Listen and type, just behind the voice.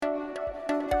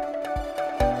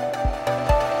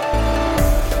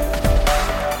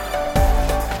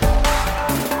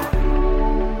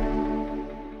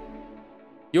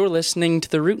listening to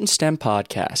the Root and Stem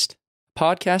podcast, a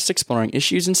podcast exploring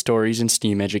issues and stories in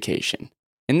STEAM education.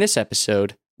 In this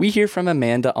episode, we hear from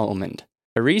Amanda Almond,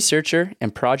 a researcher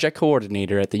and project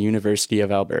coordinator at the University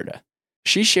of Alberta.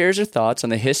 She shares her thoughts on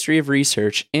the history of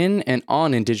research in and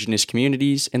on Indigenous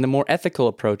communities and the more ethical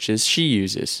approaches she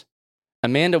uses.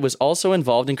 Amanda was also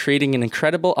involved in creating an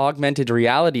incredible augmented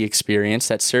reality experience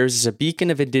that serves as a beacon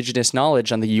of Indigenous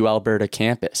knowledge on the U Alberta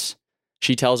campus.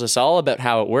 She tells us all about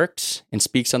how it works and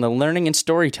speaks on the learning and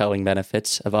storytelling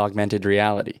benefits of augmented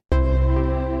reality.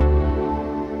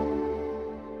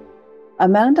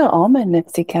 Amanda Almond,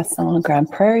 Nipsey Castle, Grand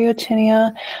Prairie,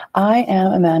 Ochinia. I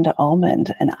am Amanda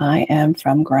Almond, and I am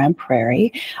from Grand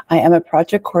Prairie. I am a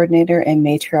project coordinator and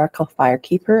matriarchal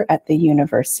firekeeper at the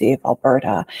University of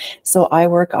Alberta. So I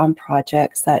work on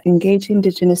projects that engage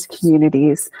Indigenous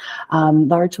communities,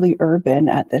 largely urban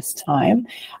at this time,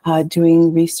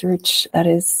 doing research that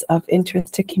is of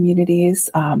interest to communities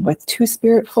with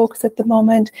Two-Spirit folks at the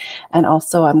moment. And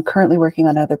also I'm currently working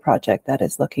on another project that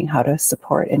is looking how to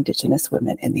support Indigenous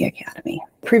women in the academy.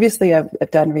 Previously, I've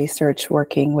done research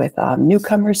working with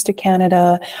newcomers to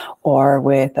Canada or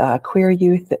with queer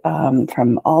youth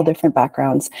from all different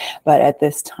backgrounds. But at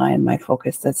this time, my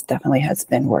focus definitely has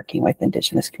been working with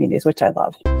Indigenous communities, which I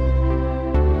love.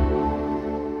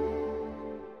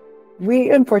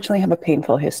 We unfortunately have a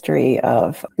painful history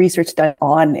of research done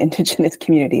on Indigenous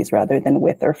communities rather than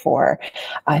with or for.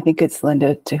 I think it's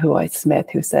Linda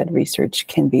Tehuai-Smith who said research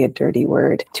can be a dirty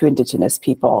word to Indigenous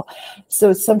people.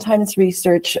 So sometimes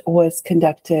research was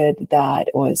conducted that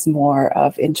was more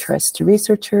of interest to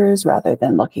researchers rather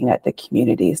than looking at the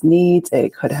community's needs.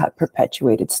 It could have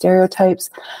perpetuated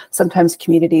stereotypes. Sometimes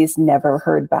communities never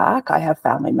heard back. I have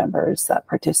family members that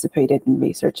participated in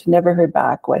research, never heard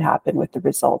back what happened with the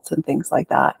results and things like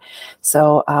that.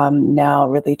 So now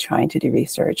really trying to do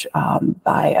research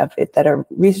that are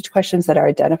research questions that are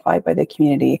identified by the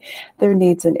community, their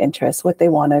needs and interests, what they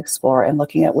want to explore, and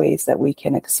looking at ways that we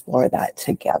can explore that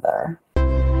together.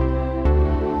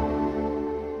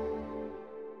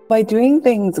 By doing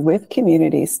things with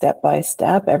communities step by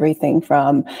step, everything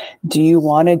from do you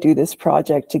want to do this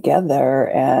project together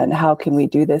and how can we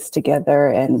do this together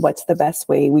and what's the best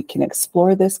way we can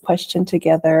explore this question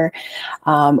together,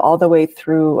 all the way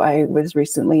through. I was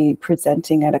recently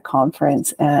presenting at a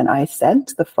conference and I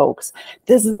sent the folks,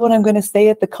 this is what I'm going to say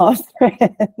at the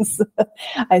conference.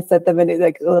 I sent them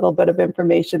a little bit of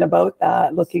information about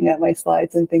that, looking at my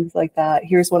slides and things like that.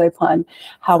 Here's what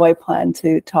how I plan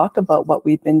to talk about what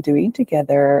we've been doing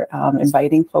together,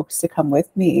 inviting folks to come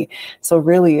with me. So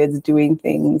really it's doing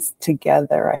things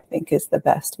together, I think, is the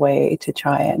best way to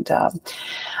try and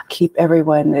keep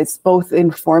everyone, it's both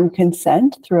informed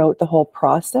consent throughout the whole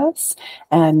process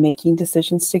and making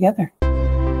decisions together.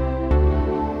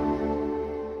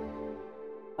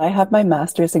 I have my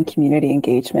master's in community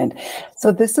engagement.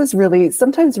 So this is really,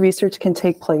 sometimes research can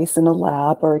take place in a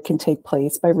lab or it can take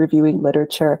place by reviewing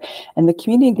literature. And the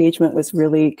community engagement was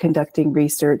really conducting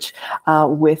research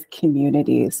with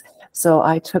communities. So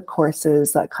I took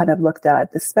courses that kind of looked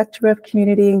at the spectrum of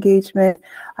community engagement.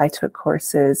 I took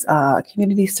courses,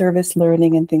 community service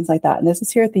learning and things like that. And this is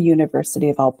here at the University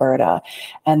of Alberta.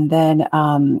 And then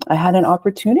I had an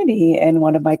opportunity in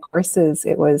one of my courses.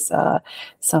 It was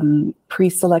some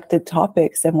pre-selected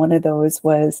topics. And one of those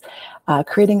was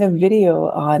creating a video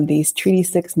on these Treaty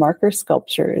 6 marker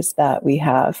sculptures that we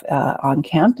have on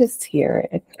campus here.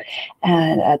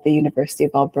 And at the University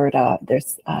of Alberta,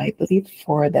 there's, I believe,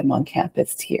 4 of them on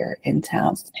campus here in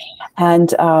town.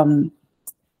 And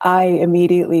I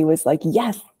immediately was like,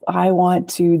 yes, I want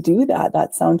to do that.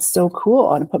 That sounds so cool.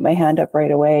 I want to put my hand up right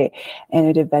away. And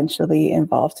it eventually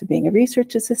involved to being a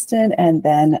research assistant and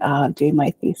then doing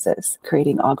my thesis,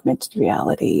 creating augmented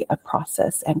reality, a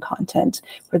process and content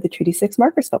for the Treaty 6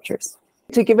 marker sculptures.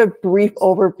 To give a brief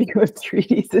overview of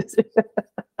treaties is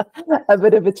a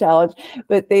bit of a challenge,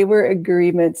 but they were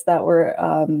agreements that were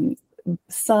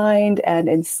signed and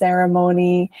in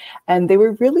ceremony, and they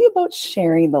were really about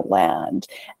sharing the land.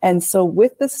 And so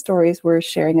with the stories we're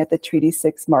sharing at the Treaty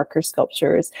 6 marker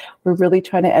sculptures, we're really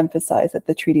trying to emphasize that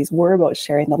the treaties were about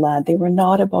sharing the land. They were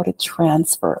not about a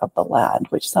transfer of the land,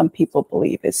 which some people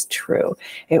believe is true.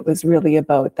 It was really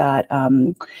about that.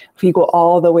 If you go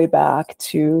all the way back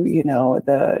to,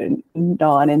 the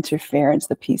non-interference,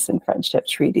 the peace and friendship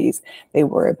treaties, they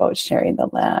were about sharing the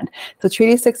land. So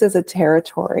Treaty 6 is a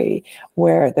territory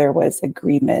where there was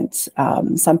agreement.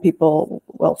 Some people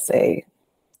will say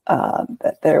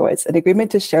that there was an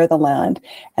agreement to share the land,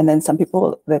 and then some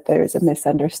people that there's a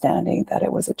misunderstanding that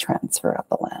it was a transfer of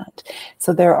the land.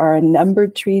 So there are a number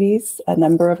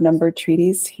of numbered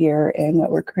treaties here in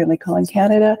what we're currently calling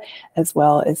Canada, as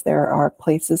well as there are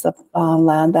places of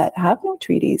land that have no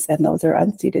treaties, and those are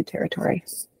unceded territory.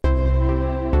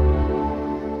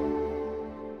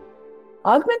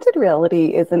 Augmented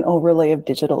reality is an overlay of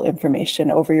digital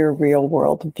information over your real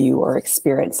world view or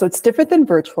experience. So it's different than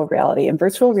virtual reality. In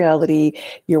virtual reality,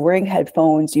 you're wearing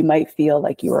headphones. You might feel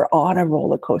like you are on a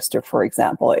roller coaster, for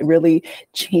example.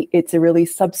 It's really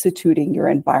substituting your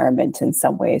environment in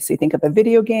some way. So you think of a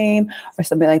video game or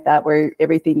something like that, where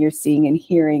everything you're seeing and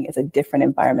hearing is a different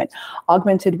environment.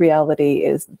 Augmented reality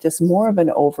is just more of an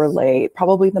overlay.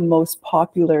 Probably the most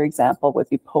popular example would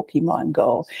be Pokemon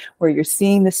Go, where you're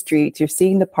seeing the streets, you're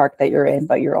seeing the park that you're in,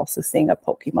 but you're also seeing a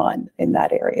Pokemon in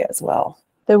that area as well.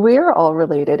 The We're All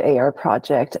Related AR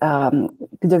project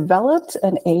developed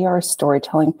an AR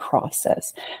storytelling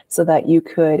process so that you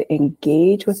could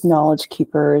engage with knowledge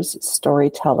keepers,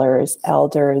 storytellers,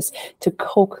 elders to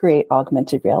co-create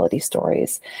augmented reality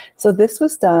stories. So this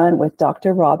was done with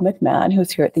Dr. Rob McMahon,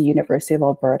 who's here at the University of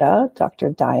Alberta, Dr.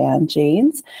 Diane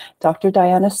Janes, Dr.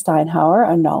 Diana Steinhauer,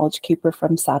 a knowledge keeper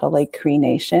from Satellite Cree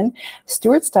Nation,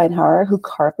 Stuart Steinhauer, who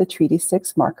carved the Treaty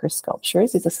 6 marker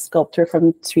sculptures. He's a sculptor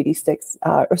from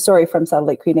from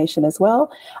Satellite Cree Nation as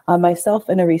well. Myself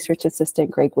and a research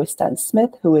assistant, Greg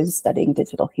Wistan-Smith, who was studying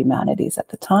digital humanities at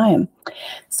the time.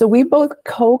 So we both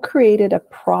co-created a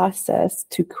process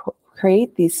to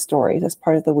create these stories as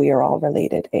part of the We Are All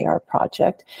Related AR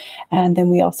project. And then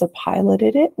we also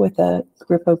piloted it with a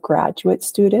group of graduate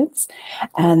students,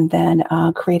 and then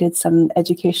created some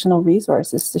educational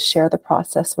resources to share the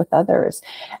process with others.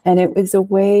 And it was a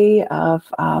way of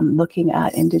looking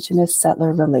at Indigenous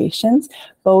settler relations,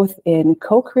 both in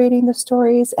co-creating the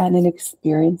stories and in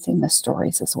experiencing the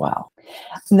stories as well.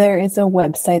 There is a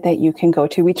website that you can go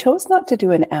to. We chose not to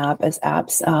do an app, as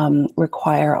apps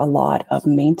require a lot of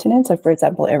maintenance. So for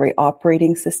example, every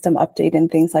operating system update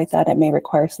and things like that, it may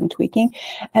require some tweaking.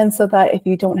 And so that if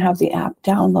you don't have the app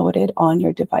downloaded on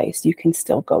your device, you can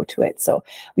still go to it. So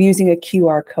using a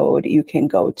QR code, you can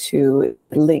go to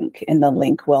the link, and the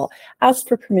link will ask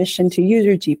for permission to use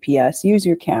your GPS, use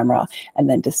your camera, and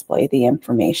then display the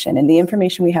information. And the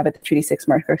information we have at the Treaty 6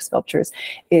 marker sculptures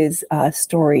is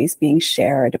stories being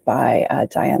shared by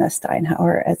Diana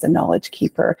Steinhauer as a knowledge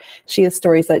keeper. She has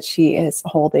stories that she is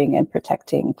holding and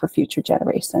protecting for future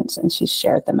generations, and she's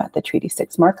shared them at the Treaty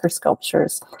 6 marker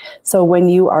sculptures. So when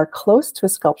you are close to a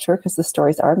sculpture, because the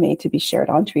stories are made to be shared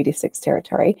on Treaty 6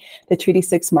 territory, the Treaty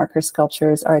 6 marker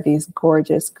sculptures are these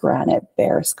gorgeous granite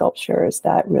bear sculptures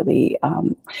that really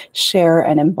share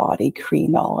and embody Cree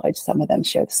knowledge. Some of them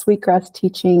share the sweetgrass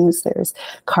teachings. There's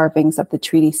carvings of the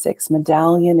Treaty 6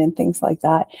 medallion and things like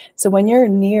that. So when you're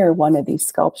near one of these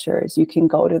sculptures, you can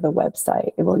go to the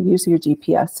website. It will use your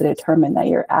GPS to determine that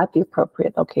you're at the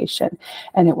appropriate location,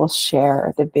 and it will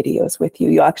share the videos with you.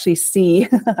 You'll actually see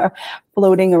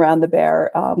floating around the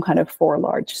bear kind of 4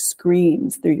 large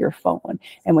screens through your phone.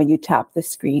 And when you tap the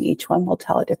screen, each one will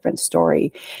tell a different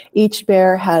story. Each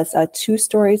bear has 2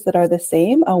 stories that are the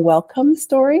same, a welcome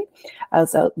story,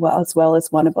 as well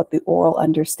as one about the oral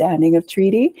understanding of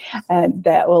treaty, and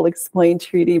that will explain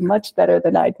treaty much better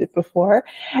than I did before.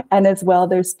 And as well,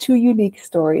 there's 2 unique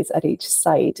stories at each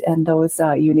site, and those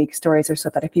unique stories are so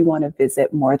that if you want to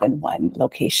visit more than one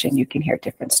location, you can hear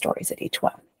different stories at each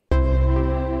one.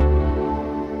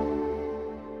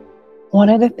 One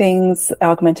of the things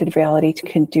augmented reality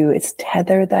can do is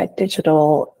tether that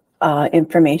digital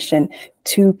information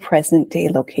to present day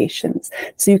locations.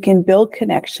 So you can build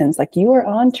connections, like you are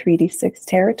on Treaty 6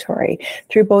 territory,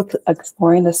 through both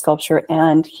exploring the sculpture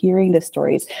and hearing the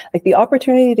stories. Like the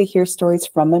opportunity to hear stories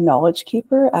from a knowledge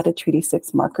keeper at a Treaty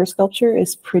 6 marker sculpture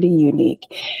is pretty unique.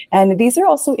 And these are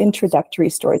also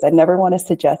introductory stories. I never want to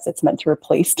suggest it's meant to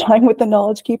replace time with the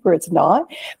knowledge keeper. It's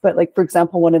not. But like, for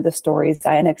example, one of the stories,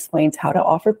 Diana explains how to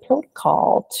offer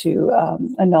protocol to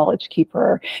a knowledge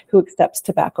keeper who accepts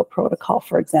tobacco protocol,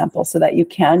 for example, so that you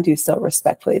can do so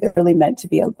respectfully. They're really meant to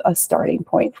be a starting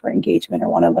point for engagement or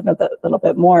want to learn a little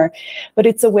bit more. But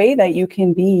it's a way that you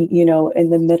can be, in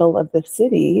the middle of the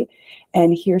city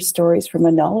and hear stories from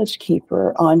a knowledge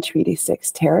keeper on Treaty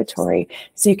 6 territory.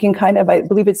 So you can I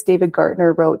believe it's David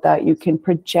Gartner wrote that you can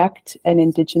project an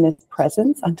Indigenous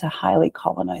presence onto highly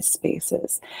colonized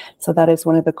spaces. So that is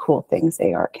one of the cool things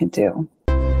AR can do.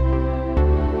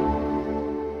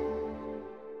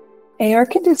 AR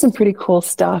can do some pretty cool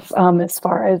stuff as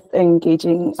far as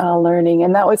engaging learning.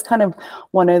 And that was kind of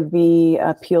one of the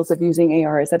appeals of using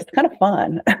AR, is that it's kind of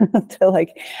fun to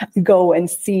like go and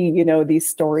see, these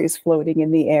stories floating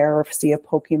in the air, or see a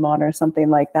Pokemon or something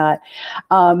like that.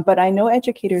 But I know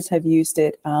educators have used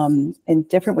it in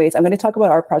different ways. I'm going to talk about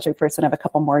our project first and have a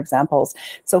couple more examples.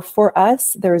 So for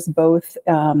us, there's both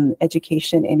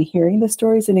education in hearing the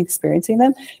stories and experiencing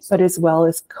them, but as well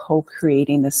as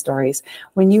co-creating the stories.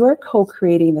 When you are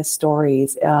co-creating the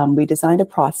stories, we designed a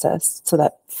process so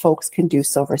that folks can do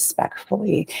so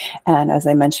respectfully. And as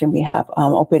I mentioned, we have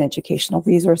open educational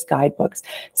resource guidebooks.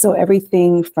 So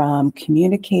everything from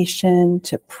communication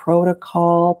to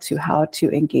protocol to how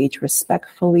to engage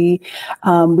respectfully.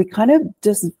 We kind of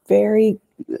just very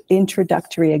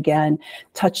introductory, again,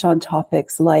 touch on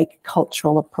topics like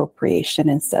cultural appropriation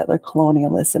and settler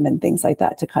colonialism and things like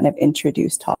that to kind of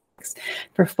introduce topics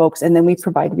for folks. And then we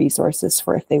provide resources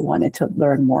for if they wanted to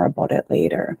learn more about it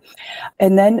later.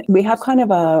 And then we have kind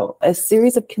of a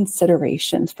series of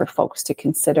considerations for folks to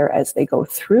consider as they go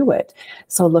through it.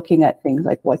 So looking at things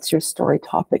like, what's your story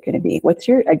topic going to be? What's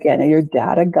your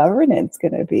data governance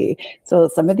going to be? So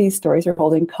some of these stories are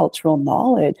holding cultural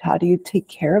knowledge. How do you take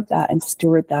care of that and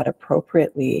steward that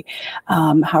appropriately?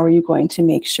 How are you going to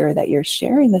make sure that you're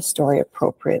sharing the story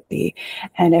appropriately?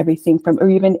 And everything from, or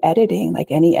even editing,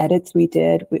 like any edits we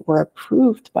did, were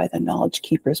approved by the knowledge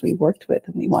keepers we worked with.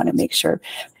 And we want to make sure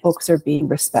folks are being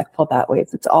respectful that way.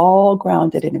 It's all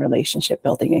grounded in relationship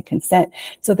building and consent.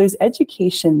 So there's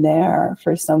education there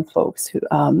for some folks who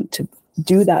to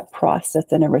do that process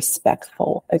in a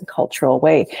respectful and cultural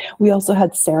way. We also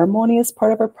had ceremony as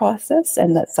part of our process,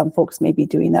 and that some folks may be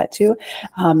doing that too.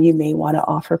 You may want to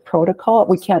offer protocol.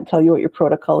 We can't tell you what your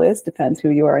protocol is, depends who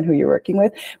you are and who you're working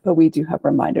with, but we do have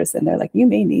reminders in there like, you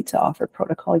may need to offer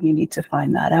protocol, you need to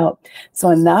find that out. So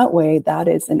in that way, that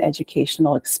is an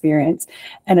educational experience.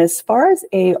 And as far as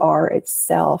AR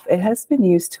itself, it has been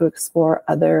used to explore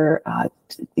other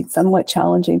somewhat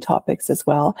challenging topics as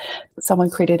well. Someone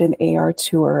created an AR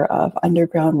tour of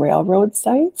underground railroad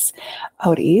sites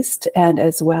out east. And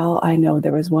as well, I know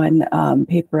there was one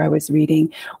paper I was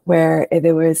reading where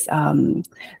there was,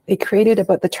 they created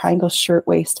about the Triangle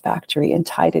Shirtwaist Factory and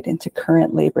tied it into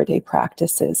current Labor Day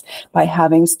practices by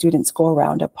having students go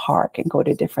around a park and go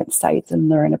to different sites and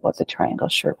learn about the Triangle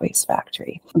Shirtwaist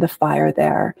Factory, the fire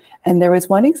there. And there was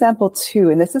one example too,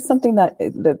 and this is something that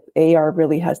the AR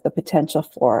really has the potential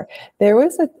for. There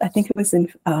was I think it was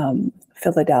in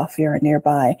Philadelphia or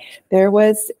nearby, there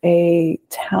was a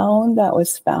town that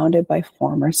was founded by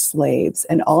former slaves,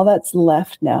 and all that's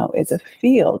left now is a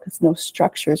field because no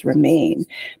structures remain.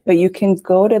 But you can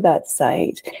go to that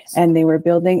site, and they were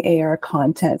building AR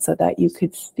content so that you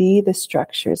could see the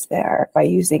structures there by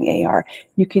using AR.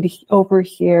 You could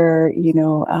overhear,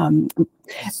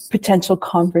 potential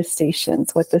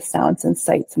conversations, what the sounds and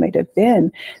sights might have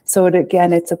been. So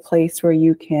again, it's a place where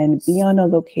you can be on a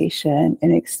location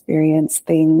and experience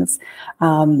things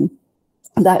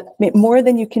that more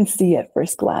than you can see at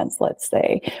first glance, let's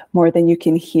say, more than you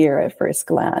can hear at first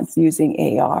glance,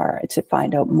 using AR to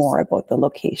find out more about the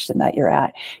location that you're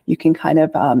at. You can kind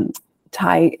of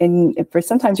tie in, for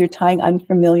sometimes you're tying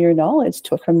unfamiliar knowledge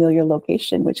to a familiar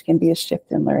location, which can be a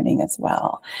shift in learning as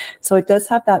well. So it does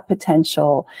have that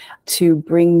potential to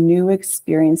bring new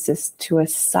experiences to a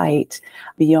site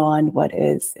beyond what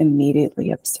is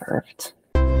immediately observed.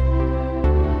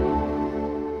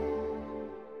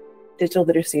 Digital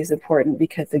literacy is important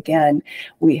because, again,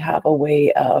 we have a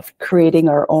way of creating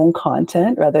our own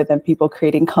content rather than people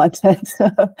creating content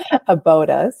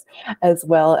about us, as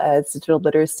well as digital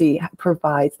literacy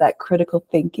provides that critical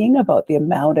thinking about the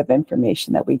amount of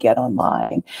information that we get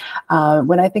online.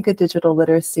 When I think of digital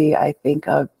literacy, I think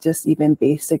of just even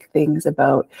basic things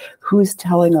about who's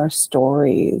telling our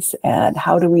stories and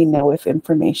how do we know if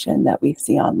information that we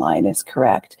see online is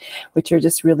correct, which are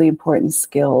just really important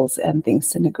skills and things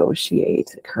to negotiate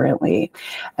currently.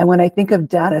 And when I think of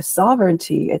data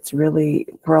sovereignty, it's really,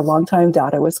 for a long time,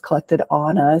 data was collected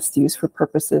on us, used for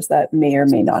purposes that may or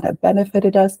may not have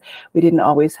benefited us. We didn't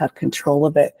always have control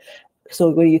of it. So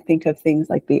when you think of things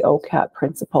like the OCAP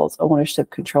principles, ownership,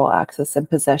 control, access, and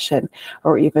possession,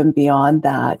 or even beyond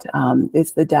that,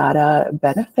 is the data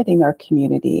benefiting our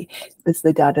community? Is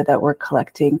the data that we're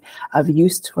collecting of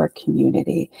use to our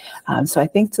community? So I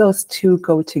think those two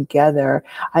go together.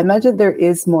 I imagine there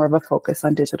is more of a focus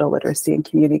on digital literacy in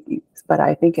communities, but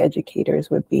I think educators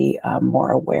would be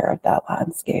more aware of that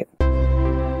landscape.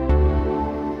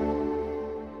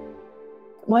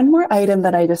 One more item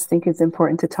that I just think is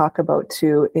important to talk about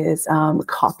too is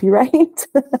copyright.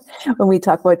 When we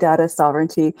talk about data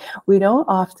sovereignty, we don't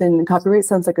often, copyright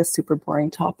sounds like a super boring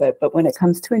topic, but when it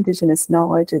comes to Indigenous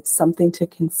knowledge, it's something to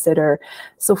consider.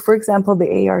 So for example,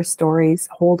 the AR stories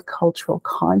hold cultural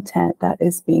content that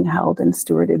is being held and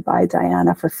stewarded by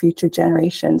Diana for future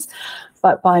generations.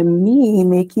 But by me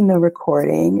making the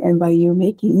recording and by you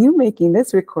making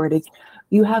this recording,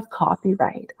 you have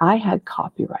copyright. I had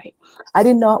copyright. I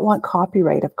did not want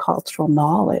copyright of cultural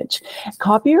knowledge.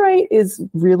 Copyright is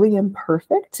really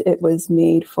imperfect. It was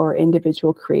made for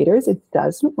individual creators. It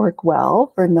doesn't work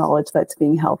well for knowledge that's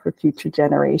being held for future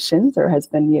generations or has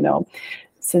been,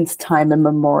 since time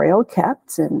immemorial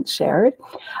kept and shared.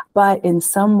 But in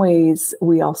some ways,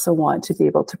 we also want to be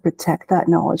able to protect that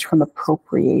knowledge from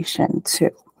appropriation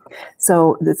too.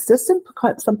 So it's just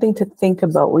something to think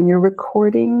about when you're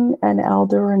recording an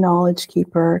elder or knowledge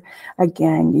keeper.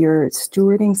 Again, you're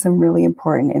stewarding some really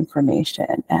important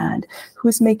information, and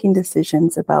who's making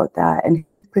decisions about that and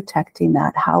protecting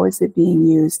that? How is it being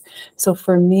used? So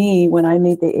for me, when I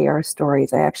made the AR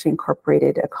stories, I actually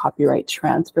incorporated a copyright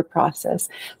transfer process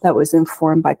that was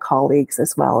informed by colleagues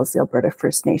as well as the Alberta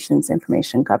First Nations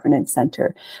Information Governance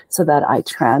Centre, so that I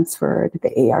transferred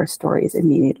the AR stories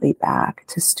immediately back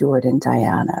to Stuart and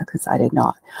Diana because I did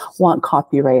not want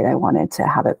copyright. I wanted to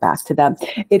have it back to them.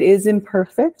 It is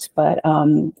imperfect, but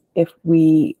if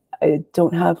we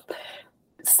don't have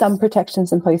some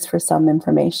protections in place for some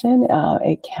information,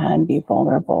 it can be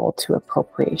vulnerable to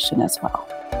appropriation as well.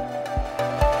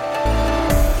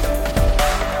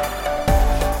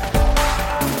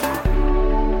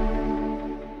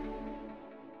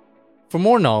 For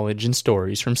more knowledge and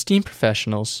stories from STEAM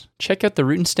professionals, check out the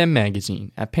Root and STEM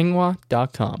magazine at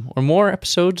pinghua.com or more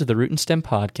episodes of the Root and STEM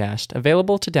podcast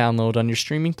available to download on your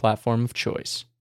streaming platform of choice.